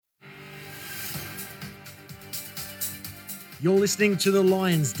You're listening to The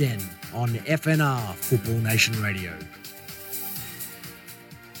Lions Den on FNR Football Nation Radio.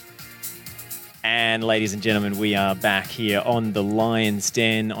 And ladies and gentlemen, we are back here on The Lions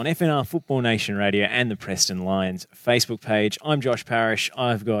Den on FNR Football Nation Radio and the Preston Lions Facebook page. I'm Josh Parrish.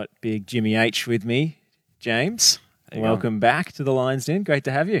 I've got big Jimmy H with me. James, welcome back to The Lions Den. Great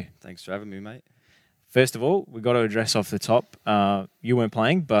to have you. Thanks for having me, mate. First of all, we've got to address off the top. You weren't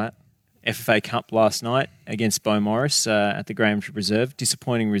playing, but FFA Cup last night against Beaumaris at the Grahamshire Reserve.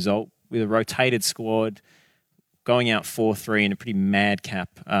 Disappointing result with a rotated squad going out 4-3 in a pretty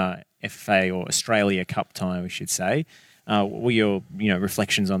madcap FFA or Australia Cup time, we should say. What were your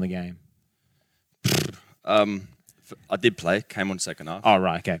reflections on the game? I did play, came on second half. Oh,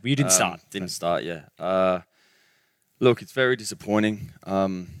 right, okay. But you didn't start. Didn't start, yeah. Look, it's very disappointing.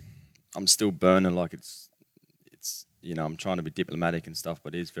 I'm still burning like it's I'm trying to be diplomatic and stuff,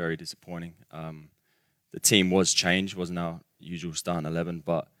 but it is very disappointing. The team was changed, wasn't our usual starting 11,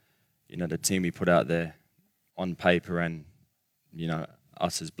 but, the team we put out there on paper and,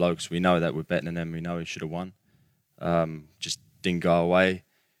 us as blokes, we know that we're better than them. We know we should have won. Just didn't go away.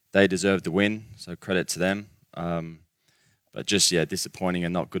 They deserved the win, so credit to them. But just, disappointing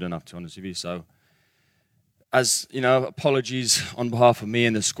and not good enough, to be honest with you. So, as, apologies on behalf of me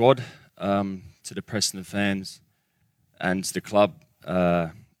and the squad to the Preston fans and to the club.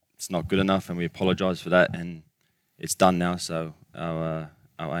 It's not good enough, and we apologise for that. And it's done now, so our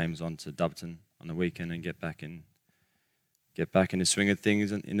aim's on to Doveton on the weekend and get back in the swing of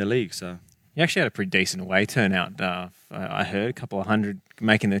things in the league. So you actually had a pretty decent away turnout. I heard a couple of hundred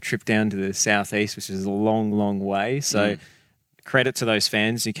making the trip down to the southeast, which is a long, long way. So credit to those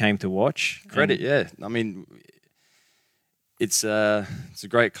fans who came to watch. Credit, yeah. I mean, it's a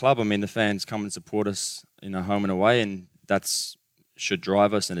great club. I mean, the fans come and support us, home and away, and that's should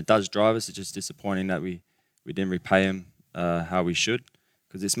drive us, and it does drive us. It's just disappointing that we didn't repay them how we should,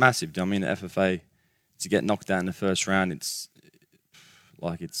 because it's massive. I mean, the FFA, to get knocked out in the first round, it's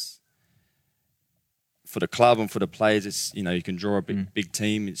for the club and for the players. It's you can draw a big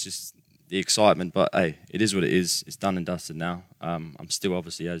team. It's just the excitement. But hey, it is what it is. It's done and dusted now. I'm still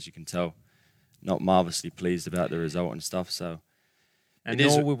obviously, as you can tell, not marvelously pleased about the result and stuff. So, and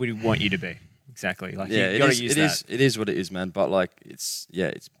nor would we want you to be exactly. Like yeah, you've got to use that. It is what it is, man. But like it's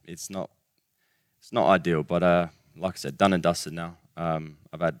not ideal. But like I said, done and dusted now.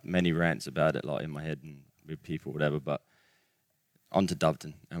 I've had many rants about it, like in my head and with people, whatever. But on to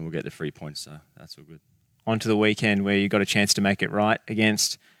Doveton, and we'll get the 3 points. So that's all good. On to the weekend where you got a chance to make it right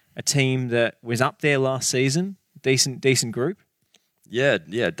against a team that was up there last season. Decent group. Yeah.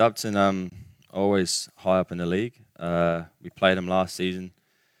 Doveton, always high up in the league. We played them last season.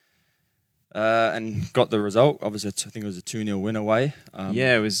 And got the result. Obviously, I think it was a 2-0 win away.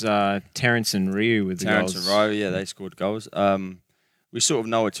 It was Terence and Ryu with the goals. Terence and Ryu, they scored goals. We sort of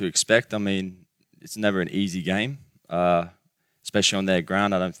know what to expect. I mean, it's never an easy game, especially on their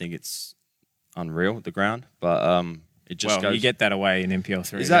ground. I don't think it's unreal, the ground, but it just goes... you get that away in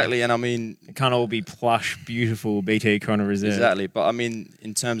NPL3. Exactly, and I mean... It can't all be plush, beautiful BT Connor Reserve. Exactly, but I mean,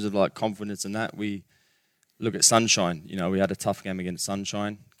 in terms of like confidence and that, we look at Sunshine. We had a tough game against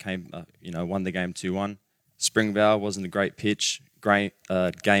Sunshine. Won the game 2-1. Springvale wasn't a great pitch.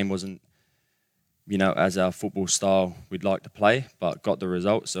 Game wasn't, as our football style we'd like to play, but got the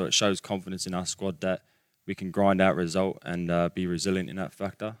result. So it shows confidence in our squad that we can grind out result and be resilient in that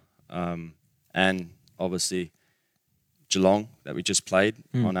factor. And obviously Geelong that we just played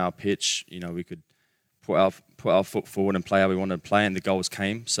on our pitch. We could put our foot forward and play how we wanted to play, and the goals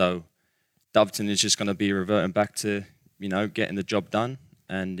came. So Doveton is just going to be reverting back to, getting the job done.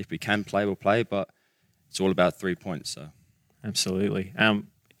 And if we can play, we'll play. But it's all about 3 points. So, absolutely.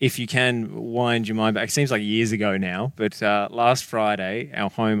 If you can wind your mind back, it seems like years ago now, but last Friday, our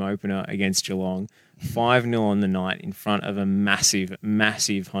home opener against Geelong, 5-0 on the night in front of a massive,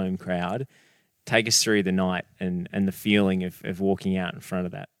 massive home crowd. Take us through the night and the feeling of walking out in front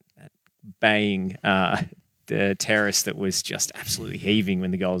of that baying the terrace that was just absolutely heaving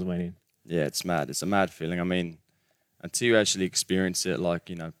when the goals went in. Yeah, it's mad. It's a mad feeling. I mean, until you actually experience it,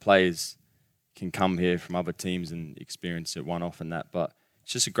 players can come here from other teams and experience it one-off and that, but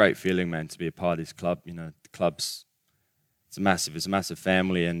it's just a great feeling, man, to be a part of this club. The club's it's a massive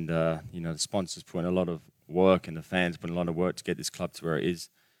family, and the sponsors put in a lot of work, and the fans put in a lot of work to get this club to where it is.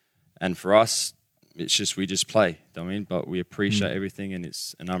 And for us, it's just we just play. But we appreciate everything, and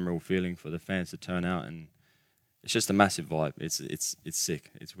it's an unreal feeling for the fans to turn out, and it's just a massive vibe. It's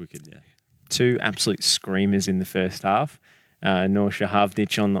sick. It's wicked. Yeah. Two absolute screamers in the first half. Noor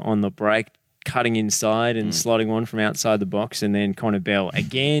Shahavnich on the break cutting inside and slotting one from outside the box, and then Connor Bell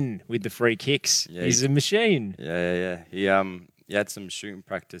again with the free kicks. Yeah, he's a machine. Yeah. He had some shooting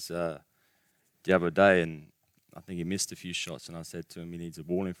practice the other day, and I think he missed a few shots. And I said to him, he needs a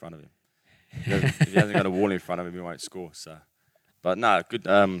wall in front of him. If he hasn't got a wall in front of him, he won't score. So, but no,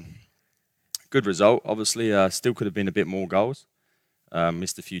 good result. Obviously, still could have been a bit more goals.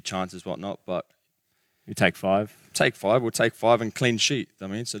 Missed a few chances, whatnot, but. You take 5? We'll take 5 and clean sheet. I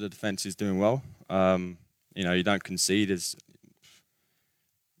mean, so the defence is doing well. You don't concede as,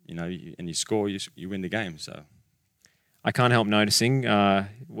 and you score, you win the game. So I can't help noticing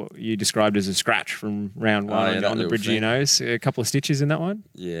what you described as a scratch from round 1 on the bridge of your nose. A couple of stitches in that one?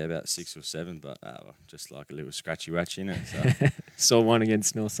 Yeah, about 6 or 7, but just like a little scratchy-watchy in it. So. Saw one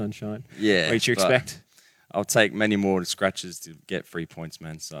against North Sunshine. Yeah. What did you expect? I'll take many more scratches to get 3 points,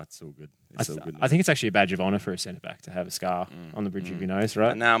 man. So it's all good. I think it's actually a badge of honour for a centre back to have a scar on the bridge of your nose,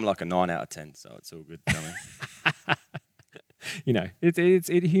 right? And now I'm like a 9 out of 10, so it's all good. It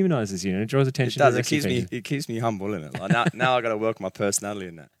humanises you and it draws attention. It does. It keeps me humble, isn't it? Like now I got to work my personality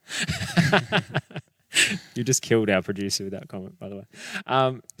in that. You just killed our producer with that comment, by the way.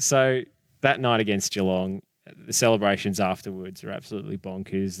 So that night against Geelong, the celebrations afterwards are absolutely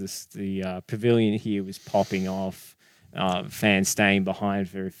bonkers. The pavilion here was popping off. Fans staying behind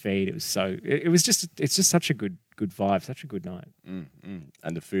for a feed. It's just such a good vibe, such a good night. And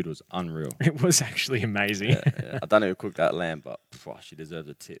the food was unreal. It was actually amazing. Yeah. I don't know who cooked that lamb, but she deserves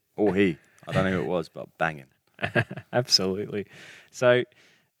a tip. Or he. I don't know who it was, but banging. Absolutely. So,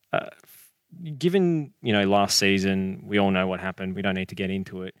 given last season, we all know what happened. We don't need to get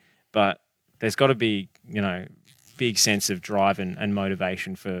into it, but there's got to be big sense of drive and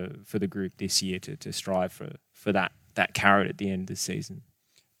motivation for the group this year to strive for that carrot at the end of the season.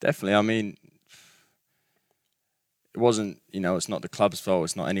 Definitely. I mean, it wasn't, it's not the club's fault.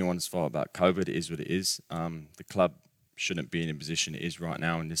 It's not anyone's fault about COVID. It is what it is. The club shouldn't be in a position it is right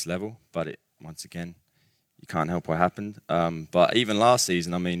now in this level. But once again, you can't help what happened. But even last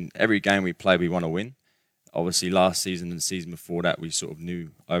season, I mean, every game we play, we want to win. Obviously, last season and the season before that, we sort of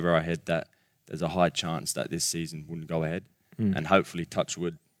knew over our head that there's a high chance that this season wouldn't go ahead. And hopefully, touch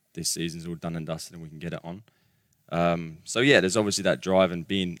wood, this season's all done and dusted and we can get it on. There's obviously that drive and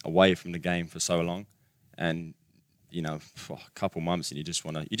being away from the game for so long, and for a couple months, and you just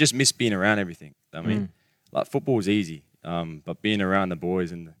miss being around everything. I mean, like football's easy, but being around the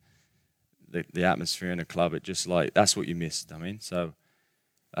boys and the atmosphere in the club, it just that's what you missed. I mean, so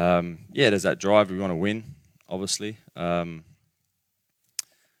there's that drive. We want to win, obviously, but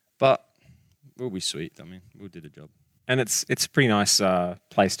we'll be sweet. I mean, we'll do the job. And it's a pretty nice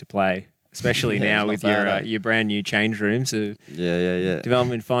place to play. Especially now with your brand new change rooms. Yeah.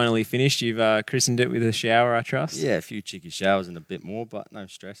 Development finally finished. You've christened it with a shower, I trust. Yeah, a few cheeky showers and a bit more, but no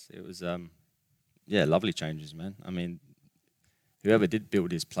stress. It was, lovely changes, man. I mean, whoever did build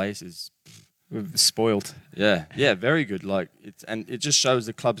this place is spoiled. Yeah, very good. It just shows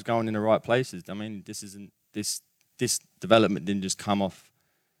the club's going in the right places. I mean, this development didn't just come off,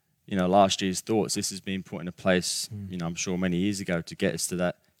 last year's thoughts. This has been put into place, I'm sure many years ago to get us to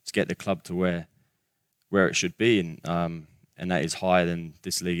that. To get the club to where it should be, and that is higher than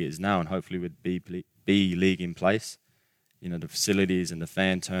this league is now, and hopefully with B league in place, the facilities and the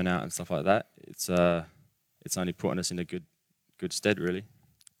fan turnout and stuff like that, it's only putting us in a good stead, really.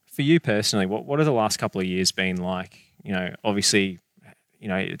 For you personally, what have the last couple of years been like? Obviously,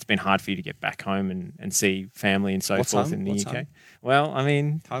 it's been hard for you to get back home and see family and so forth in the UK. Home? Well, I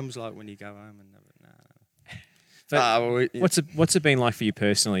mean, home's like when you go home and. What's it been like for you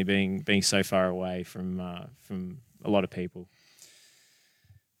personally, being so far away from a lot of people?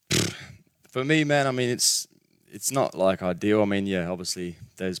 For me, man, I mean, it's not ideal. I mean, obviously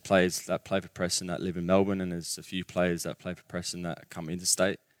there's players that play for Preston that live in Melbourne, and there's a few players that play for Preston that come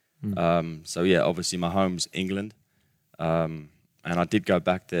interstate. Obviously my home's England, and I did go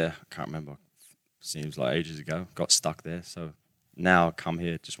back there. I can't remember. Seems like ages ago. Got stuck there, so now I come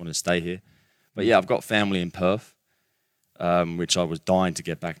here. Just want to stay here. But I've got family in Perth. Which I was dying to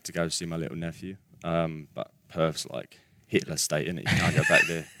get back to go see my little nephew. But Perth's like Hitler state, isn't it? You can't go back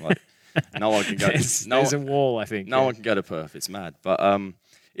there. No one can go. There's a wall, I think. No one can go to Perth. It's mad. But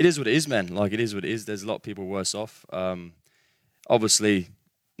it is what it is, man. It is what it is. There's a lot of people worse off. Obviously,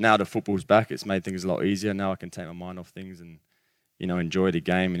 now the football's back, it's made things a lot easier. Now I can take my mind off things and, enjoy the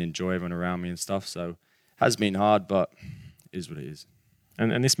game and enjoy everyone around me and stuff. So it has been hard, but it is what it is.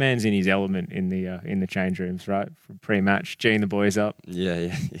 And this man's in his element in the change rooms, right? For pre-match, G'ing the boys up.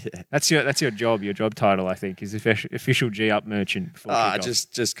 Yeah. That's your job. Your job title, I think, is official G up merchant. It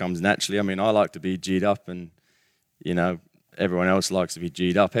just comes naturally. I mean, I like to be G'd up, and everyone else likes to be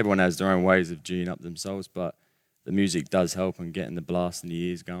G'd up. Everyone has their own ways of G'ing up themselves, but the music does help and getting the blast in the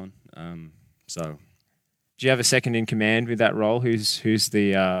ears going. So, Do you have a second in command with that role? Who's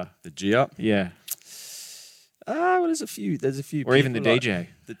the the G up. yeah, Well, there's a few. or even the people, like DJ?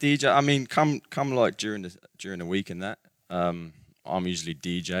 the DJ. I mean, come like during the week and that. I'm usually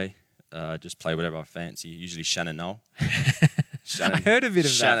DJ. Just play whatever I fancy. Usually Shannon Knoll. I heard a bit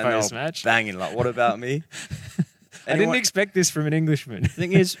of that Knoll post match. banging. Like, what about me? I didn't expect this from an Englishman. The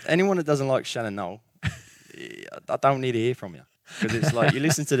thing is, anyone that doesn't like Shannon Knoll, I don't need to hear from you, because it's like you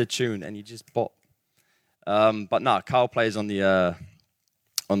listen to the tune and you just bop. But no, Carl plays on the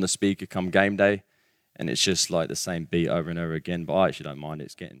speaker come game day, and it's just like the same beat over and over again. But I actually don't mind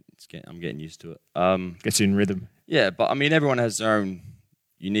it. I'm getting used to it. Gets you in rhythm. Yeah, but I mean, everyone has their own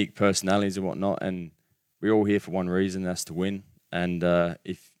unique personalities and whatnot, and we're all here for one reason, that's to win. And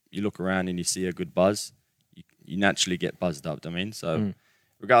if you look around and you see a good buzz, you naturally get buzzed up. I mean, so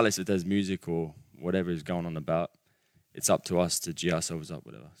regardless if there's music or whatever is going on about, it's up to us to G ourselves up,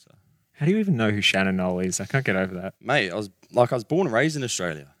 whatever. So, How do you even know who Shannon Knoll is? I can't get over that. mate, I was born and raised in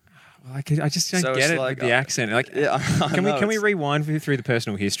Australia. Well, I just don't So get it's it like, with the accent. Like, Yeah, can we rewind through the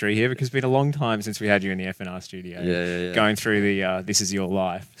personal history here, because it's been a long time since we had you in the FNR studio. Yeah. Going through the This Is Your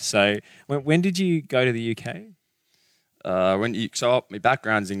Life. So when did you go to the UK? My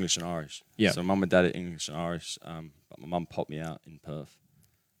background's English and Irish. Yeah. So mum and dad are English and Irish. But my mum popped me out in Perth,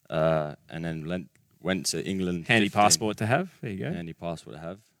 and then went to England. Handy 15. passport to have. There you go. Handy passport to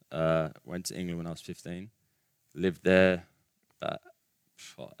have. Went to England when I was 15. Lived there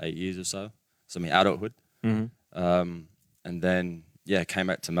about 8 years or so. So my adulthood. Mm-hmm. And then came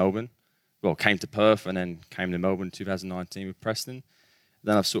back to Melbourne. Well, came to Perth and then came to Melbourne in 2019 with Preston.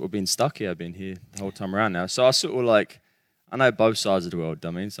 Then I've sort of been stuck here. I've been here the whole time around now. So I sort of I know both sides of the world.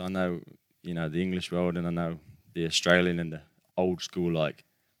 I mean, so I know the English world, and I know the Australian and the old school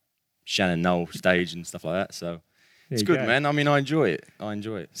Shannon Knoll stage and stuff like that. So it's good, man. I mean, I enjoy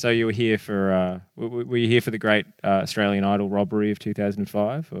it. So you were here for were you here for the great Australian Idol robbery of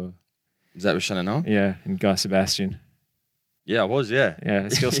 2005, or Is that with Shannon Knoll? yeah, and Guy Sebastian? Yeah, I was. Yeah. Yeah,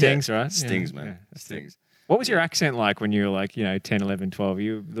 it still stings, right? Stings, Yeah, man. yeah. Stings. What was your accent like when you were 10, 11, 12? Are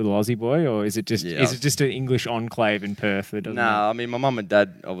you a little Aussie boy, or is it just is it just an English enclave in Perth that doesn't? Nah, I mean, my mum and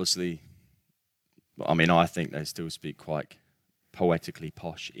dad obviously. I mean, I think they still speak quite poetically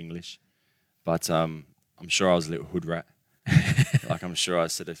posh English, but I'm sure I was a little hood rat. I'm sure I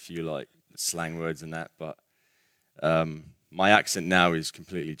said a few slang words and that, but my accent now is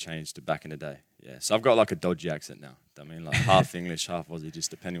completely changed to back in the day. Yeah, so I've got a dodgy accent now. I mean, half English, half Aussie, just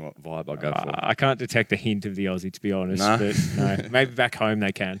depending what vibe I go for. I can't detect a hint of the Aussie, to be honest. Nah. But no, maybe back home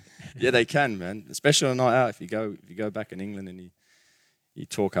they can. Yeah, they can, man. Especially on a night out. If you go back in England and you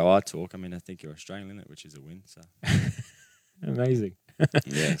talk how I talk, I mean, I think you're Australian, which is a win. So Amazing.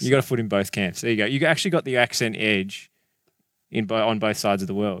 yeah, You got a foot in both camps. There you go. You actually got the accent edge on both sides of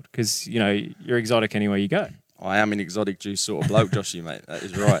the world, because you're exotic anywhere you go. I am an exotic juice sort of bloke, Joshy, mate. That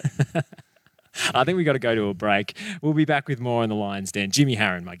is right. I think we got to go to a break. We'll be back with more on the Lions Den. Jimmy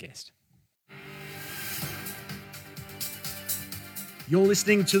Harron, my guest. You're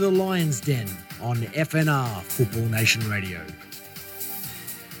listening to the Lions Den on FNR Football Nation Radio.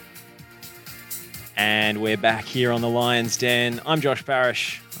 And we're back here on the Lions Den. I'm Josh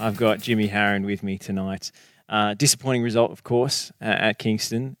Parrish. I've got Jimmy Harron with me tonight. Disappointing result, of course, at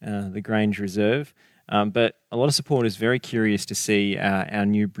Kingston, the Grange Reserve. But a lot of supporters very curious to see our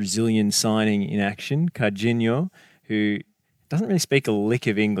new Brazilian signing in action, Cardinho, who doesn't really speak a lick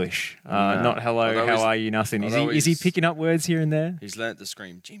of English. Not hello, Although how are you, nothing. Is he picking up words here and there? He's learnt to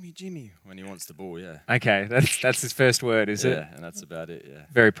scream, Jimmy, Jimmy, when he wants the ball, yeah. Okay, that's his first word, is it? Yeah, and that's about it, yeah.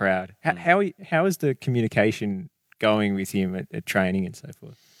 Very proud. How is the communication going with him at training and so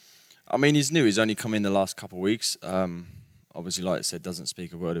forth? I mean, he's new. He's only come in the last couple of weeks. Obviously, like I said, doesn't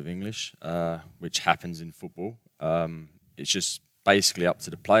speak a word of English, which happens in football. It's just basically up to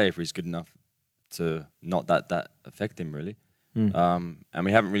the player if he's good enough to not that affect him, really. And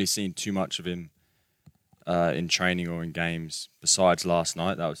we haven't really seen too much of him in training or in games besides last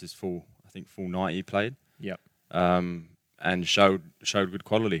night. That was his full 90 he played. Yep. And showed good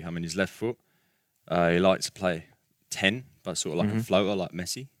quality. I mean, his left foot, he likes to play 10, but sort of like a floater, like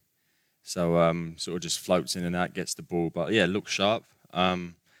Messi. So sort of just floats in and out, gets the ball. But yeah, looks sharp.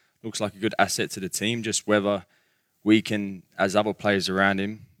 Looks like a good asset to the team. Just whether we can, as other players around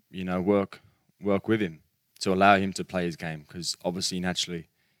him, work with him to allow him to play his game. Because obviously, naturally,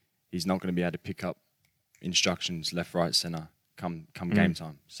 he's not going to be able to pick up instructions left, right, centre come game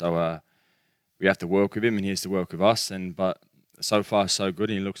time. So we have to work with him, and he has to work with us. But so far, so good.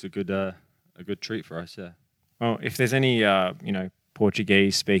 And he looks a good treat for us. Yeah. Well, if there's any,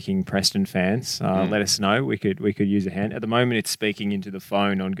 Portuguese-speaking Preston fans, let us know. We could use a hand. At the moment, it's speaking into the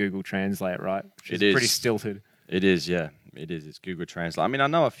phone on Google Translate, right? Which is pretty stilted. It is, yeah. It is. It's Google Translate. I mean, I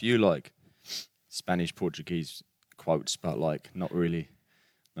know a few like Spanish, Portuguese quotes, but like not really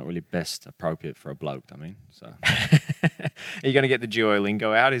best appropriate for a bloke. I mean, so. Are you going to get the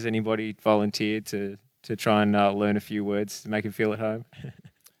Duolingo out? Has anybody volunteered to try and learn a few words to make him feel at home?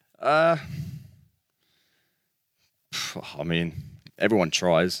 I mean, everyone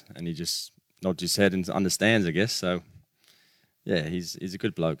tries, and he just nods his head and understands, I guess. So, yeah, he's a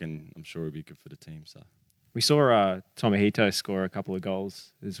good bloke, and I'm sure he'll be good for the team. So. We saw Tomohito score a couple of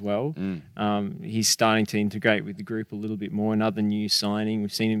goals as well. He's starting to integrate with the group a little bit more. Another new signing.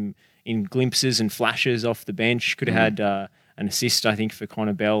 We've seen him in glimpses and flashes off the bench. Could have had an assist, I think, for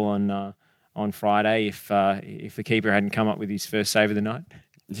Connor Bell on Friday if the keeper hadn't come up with his first save of the night.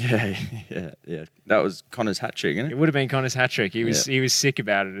 Yeah. That was Connor's hat trick, isn't it? It would have been Connor's hat trick. He was sick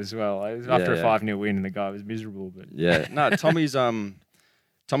about it as well. It was after a 5-0 win, and the guy was miserable. But yeah, no, Tommy's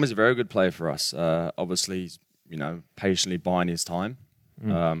a very good player for us. Obviously, he's, patiently buying his time.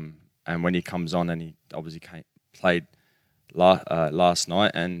 And when he comes on, and he obviously played last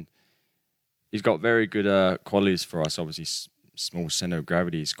night, and he's got very good qualities for us. Obviously, small centre of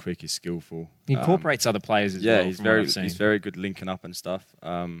gravity. He's quick. He's skillful. He incorporates other players as well. Yeah, he's very good linking up and stuff.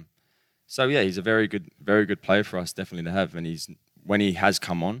 So yeah, he's a very good player for us, definitely to have. And when he has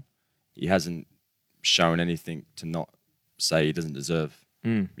come on, he hasn't shown anything to not say he doesn't deserve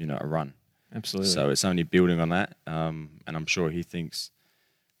a run. Absolutely. So it's only building on that, and I'm sure he thinks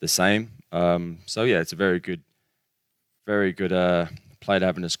the same. So yeah, it's a very good player to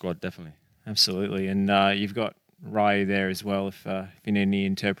have in the squad, definitely. Absolutely, and you've got Ryu there as well. If you need any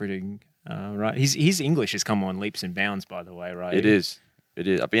interpreting, right? His English has come on leaps and bounds, by the way, right? It is.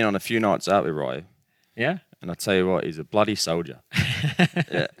 I've been on a few nights out with Ryu. Yeah. And I tell you what, he's a bloody soldier.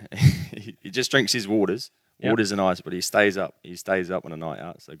 Yeah. He just drinks his waters and ice, but he stays up. He stays up on a night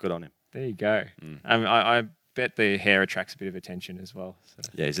out, so good on him. There you go. I bet the hair attracts a bit of attention as well. So.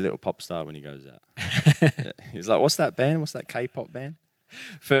 Yeah, he's a little pop star when he goes out. Yeah. He's like, what's that band? What's that K-pop band?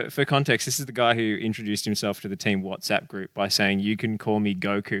 For context, this is the guy who introduced himself to the team WhatsApp group by saying, "You can call me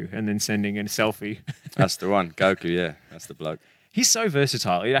Goku," and then sending a selfie. That's the one. Goku, yeah. That's the bloke. He's so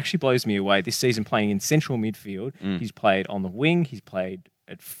versatile. It actually blows me away. This season playing in central midfield. He's played on the wing. He's played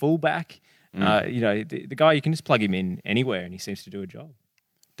at fullback. The guy, you can just plug him in anywhere and he seems to do a job.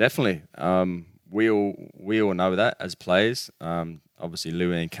 Definitely. We all know that as players. Obviously,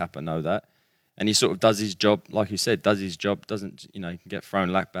 Louis and Kappa know that. And he sort of does his job, like you said, doesn't, he can get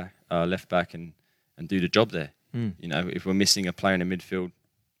thrown left back and do the job there. If we're missing a player in the midfield,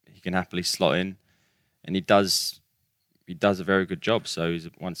 he can happily slot in. And he does a very good job. So he's,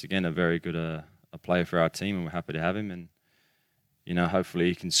 once again, a very good a player for our team, and we're happy to have him. And, hopefully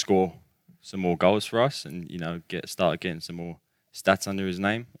he can score some more goals for us and, start getting some more stats under his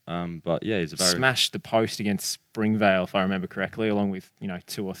name. But yeah, he's a very... Smashed the post against Springvale, if I remember correctly, along with,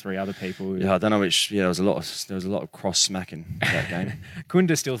 2 or 3 other people. Yeah, I don't know which... Yeah, there was a lot of cross-smacking in that game.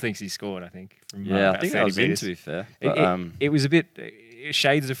 Kunda still thinks he scored, I think. From, I think that was in, to be fair. But, it was a bit...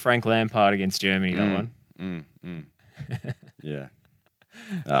 shades of Frank Lampard against Germany, that one. Yeah.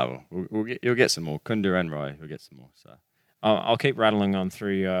 You'll get some more. Kunda and Rai, you'll get some more. So I'll keep rattling on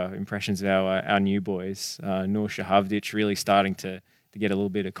through impressions of our new boys. Nur Shahavdic really starting to get a little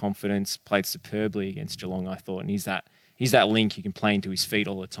bit of confidence. Played superbly against Geelong, I thought, and he's that link you can play into his feet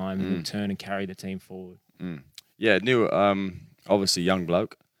all the time and he'll turn and carry the team forward. Yeah, Nur, obviously young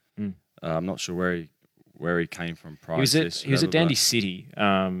bloke. I'm not sure where he came from prior to this. He was at Dandy City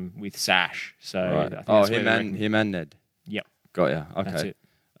with Sash. So right. I think him and Ned. Yep. Got ya. Okay. That's it.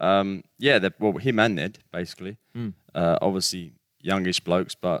 Him and Ned, basically. Obviously youngish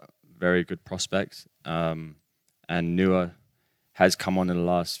blokes, but very good prospects. And Nur has come on in the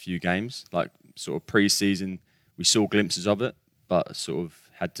last few games. Like sort of pre-season, we saw glimpses of it, but sort of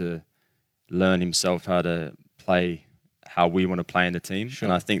had to learn himself how to play how we want to play in the team. Sure.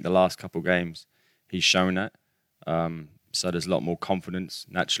 And I think the last couple of games, he's shown that. So there's a lot more confidence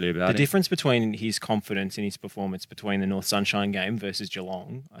naturally about it. The difference between his confidence in his performance between the North Sunshine game versus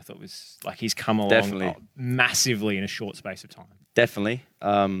Geelong, I thought was like he's come along massively in a short space of time. Definitely.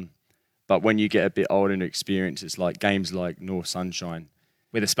 But when you get a bit older and experienced, it's like games like North Sunshine.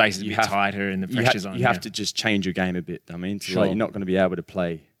 Where the space is a bit tighter and the pressure's on. You have to just change your game a bit. I mean, sure. You're not going to be able to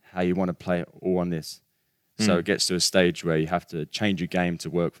play how you want to play it all on this. So it gets to a stage where you have to change your game to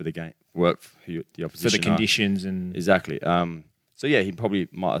work for the game, work for the opposition. For the conditions and... Exactly. So yeah, he probably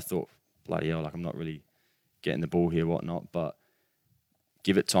might have thought, bloody hell, like I'm not really getting the ball here, whatnot. But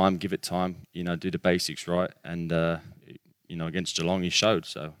give it time. Do the basics right, and against Geelong he showed.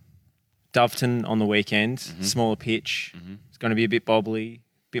 So Doveton on the weekend, smaller pitch. It's going to be a bit bobbly, a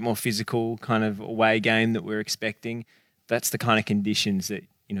bit more physical kind of away game that we're expecting. That's the kind of conditions that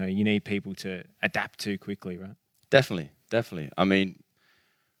you need people to adapt to quickly, right? Definitely. I mean,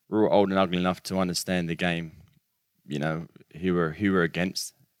 we're all old and ugly enough to understand the game. Who we're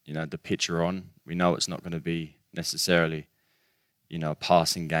against. The pitch we're on. We know it's not going to be necessarily, a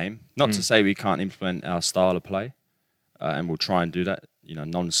passing game. Not to say we can't implement our style of play, and we'll try and do that,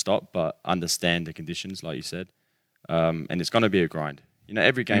 non-stop, but understand the conditions, like you said. And it's going to be a grind.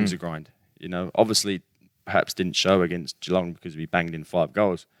 Every game's a grind. Obviously, perhaps didn't show against Geelong because we banged in 5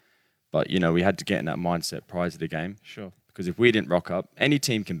 goals. But, we had to get in that mindset prior to the game. Sure. Because if we didn't rock up, any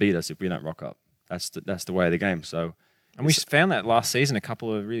team can beat us if we don't rock up. That's the way of the game. So, and we found that last season, a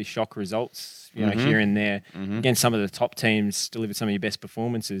couple of really shock results, here and there. Again, some of the top teams delivered some of your best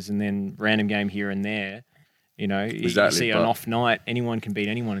performances, and then random game here and there. Exactly, you see an off night, anyone can beat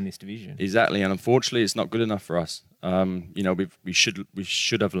anyone in this division. Exactly, and unfortunately, it's not good enough for us. We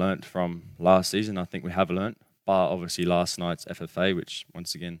should have learnt from last season. I think we have learnt, bar obviously last night's FFA, which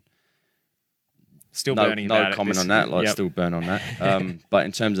once again, still burning. No comment on that. Still burn on that. But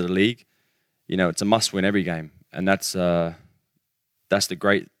in terms of the league, it's a must-win every game, and that's a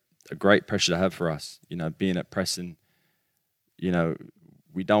great pressure to have for us. Being at Preston,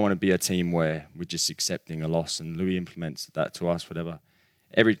 we don't want to be a team where we're just accepting a loss and Louis implements that to us, whatever.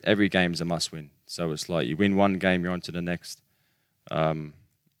 Every game is a must-win. So it's like you win one game, you're on to the next. And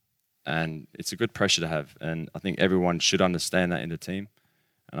it's a good pressure to have. And I think everyone should understand that in the team.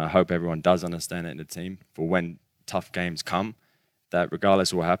 And I hope everyone does understand that in the team for when tough games come, that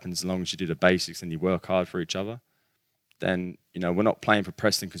regardless of what happens, as long as you do the basics and you work hard for each other, then, we're not playing for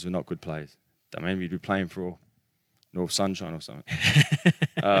Preston because we're not good players. We'd be playing for North Sunshine or something.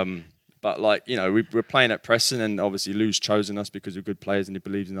 But we're playing at Preston, and obviously Lou's chosen us because we're good players and he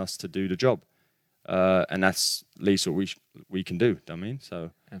believes in us to do the job. And that's at least what we can do.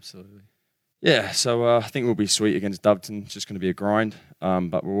 So absolutely. Yeah, so I think we'll be sweet against Doveton. It's just going to be a grind,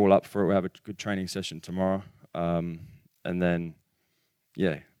 but we're all up for it. We'll have a good training session tomorrow, and then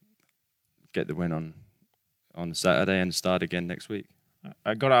get the win on Saturday and start again next week.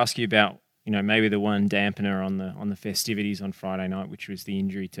 I got to ask you about maybe the one dampener on the festivities on Friday night, which was the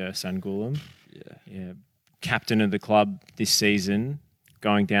injury to Sangulam. Yeah. Captain of the club this season,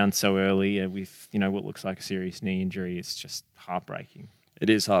 going down so early with what looks like a serious knee injury. It's just heartbreaking. It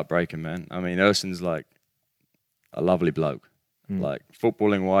is heartbreaking, man. I mean, Ersin's like a lovely bloke. Like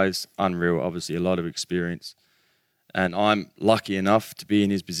footballing wise, unreal. Obviously, a lot of experience, and I'm lucky enough to be in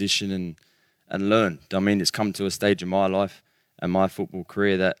his position and learn. It's come to a stage in my life and my football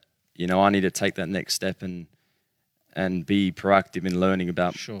career that I need to take that next step and be proactive in learning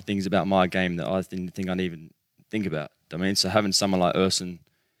about things about my game that I didn't think I'd even think about. So having someone like Ersin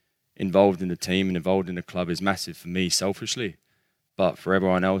involved in the team and involved in the club is massive for me selfishly. But for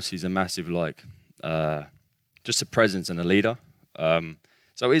everyone else, he's a massive, just a presence and a leader.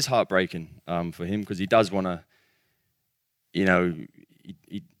 So it is heartbreaking for him because he does want to,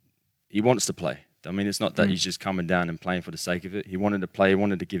 he wants to play. It's not that he's just coming down and playing for the sake of it. He wanted to play, he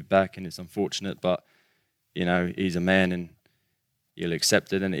wanted to give back, and it's unfortunate. But, he's a man and he'll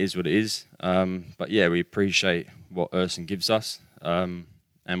accept it, and it is what it is. But, yeah, we appreciate what Ersin gives us and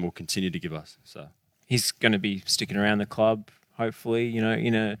will continue to give us. So he's going to be sticking around the club, hopefully,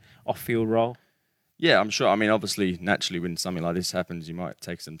 in a off-field role. Yeah, I'm sure. Obviously, naturally, when something like this happens, you might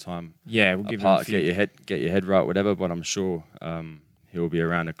take some time. Yeah, we'll give him a few. Get your head right, whatever. But I'm sure he'll be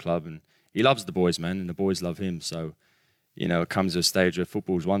around the club, and he loves the boys, man, and the boys love him. So, it comes to a stage where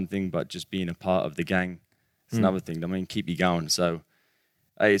football's one thing, but just being a part of the gang is another thing. Keep you going. So,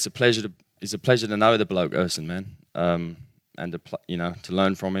 hey, it's a pleasure to know the bloke Ersin, man, and to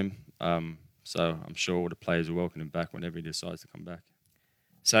learn from him. So I'm sure all the players will welcome him back whenever he decides to come back.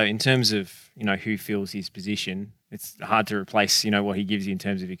 So in terms of, who fills his position, it's hard to replace, what he gives you in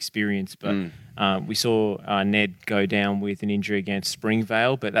terms of experience. But we saw Ned go down with an injury against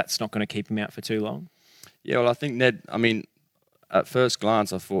Springvale, but that's not going to keep him out for too long. Yeah, well, I think Ned, at first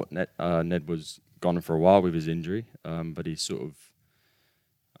glance, I thought Ned was gone for a while with his injury. But he's sort of,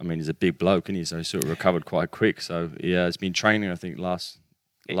 he's a big bloke, isn't he? So he sort of recovered quite quick. So he's been training, I think,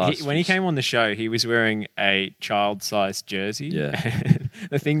 when he came on the show, he was wearing a child-sized jersey. Yeah.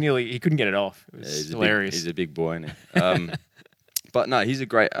 The thing he couldn't get it off. It was hilarious. He's a big boy, isn't he? But no, he's a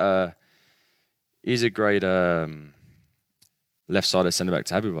great left-sided centre-back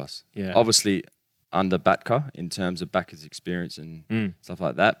to have with us. Yeah. Obviously, under Batka in terms of Batka's experience and stuff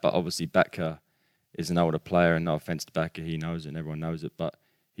like that. But obviously, Batka is an older player, and no offense to Backer, he knows it and everyone knows it, but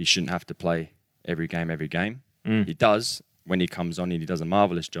he shouldn't have to play every game. He does when he comes on, and he does a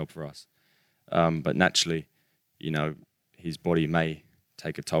marvellous job for us. But naturally, his body may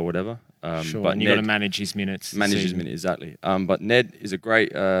take a toll, whatever. Sure, but and you've got to manage his minutes. Exactly. But Ned is a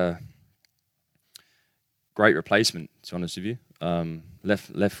great replacement, to be honest with you.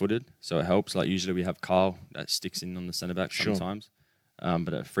 Left-footed, so it helps. Like usually we have Carl that sticks in on the centre back sometimes,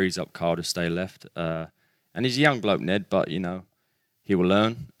 but it frees up Carl to stay left. And he's a young bloke, Ned, but he will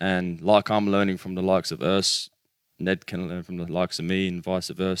learn. And like I'm learning from the likes of Urs, Ned can learn from the likes of me, and vice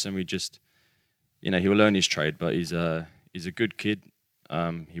versa. And we just, he will learn his trade. But he's a good kid.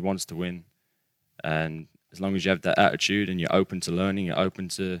 He wants to win, and as long as you have that attitude and you're open to learning, you're open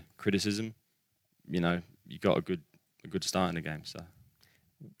to criticism, you got a good start in the game. So,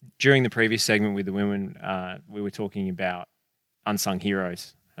 during the previous segment with the women, we were talking about unsung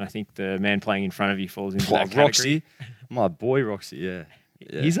heroes, and I think the man playing in front of you falls into that category. Roxy, my boy Roxy, yeah.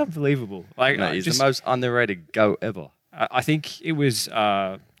 He's unbelievable. He's the most underrated goat ever. I think it was.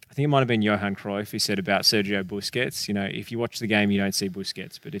 I think it might have been Johan Cruyff who said about Sergio Busquets. If you watch the game, you don't see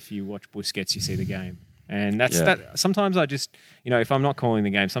Busquets, but if you watch Busquets, you see the game. And that's that. Sometimes I just, if I'm not calling the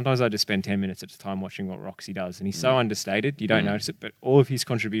game, sometimes I just spend 10 minutes at a time watching what Roxy does. And he's so understated, you don't notice it, but all of his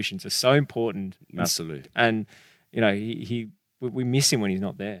contributions are so important. Massively. And, we miss him when he's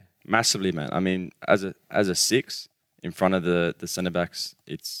not there. Massively, man. I mean, as a six in front of the centre-backs,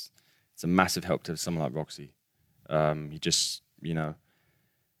 it's a massive help to someone like Roxy. He just,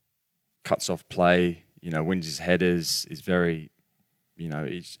 cuts off play, wins his headers, is very,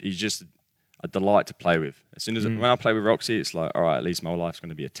 he's just a delight to play with. As soon as when I play with Roxy, it's like, all right, at least my life's going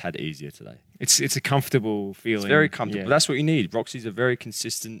to be a tad easier today. It's a comfortable feeling. It's very comfortable. Yeah. That's what you need. Roxy's a very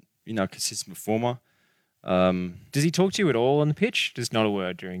consistent performer. Does he talk to you at all on the pitch? Just not a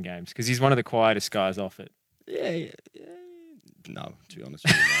word during games? Because he's one of the quietest guys off it. Yeah. No, to be honest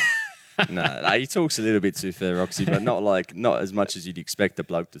with you, no, he talks a little bit too fair, Roxy, but not as much as you'd expect a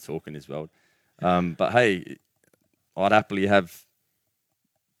bloke to talk in his world. But hey, I'd happily have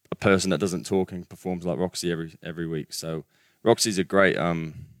a person that doesn't talk and performs like Roxy every week. So Roxy's a great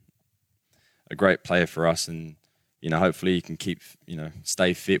player for us, and hopefully he can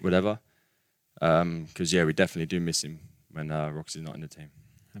stay fit, whatever. Because we definitely do miss him when Roxy's not in the team.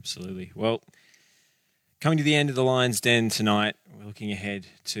 Absolutely. Well, coming to the end of the Lions Den tonight, we're looking ahead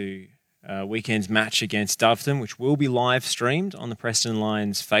to weekend's match against Doveton, which will be live streamed on the Preston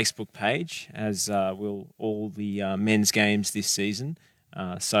Lions Facebook page, as will all the men's games this season.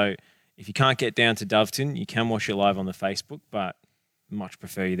 So if you can't get down to Doveton, you can watch it live on the Facebook, but much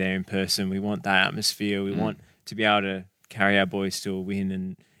prefer you there in person. We want that atmosphere. We want to be able to carry our boys to a win,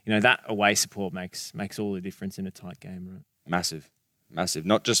 and that away support makes all the difference in a tight game, right? Massive.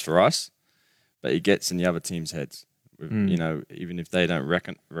 Not just for us, but it gets in the other team's heads. Even if they don't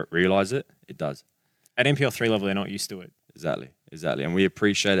realise it, it does. At NPL 3 level, they're not used to it. Exactly. And we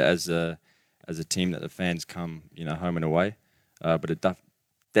appreciate it as a team that the fans come, home and away. But it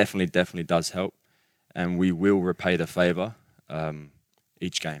definitely does help, and we will repay the favour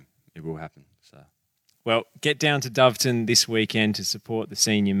each game. It will happen. So, well, get down to Doveton this weekend to support the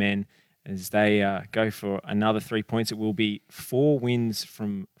senior men as they go for another 3 points. It will be 4 wins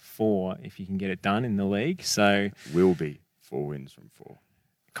from 4 if you can get it done in the league. So will be 4 wins from 4.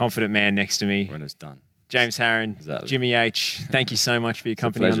 Confident man next to me when it's done. James Harron, exactly. Jimmy H. Thank you so much for your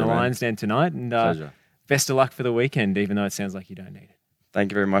company on the Lions Den tonight, and best of luck for the weekend. Even though it sounds like you don't need it.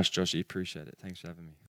 Thank you very much, Josh. I appreciate it. Thanks for having me.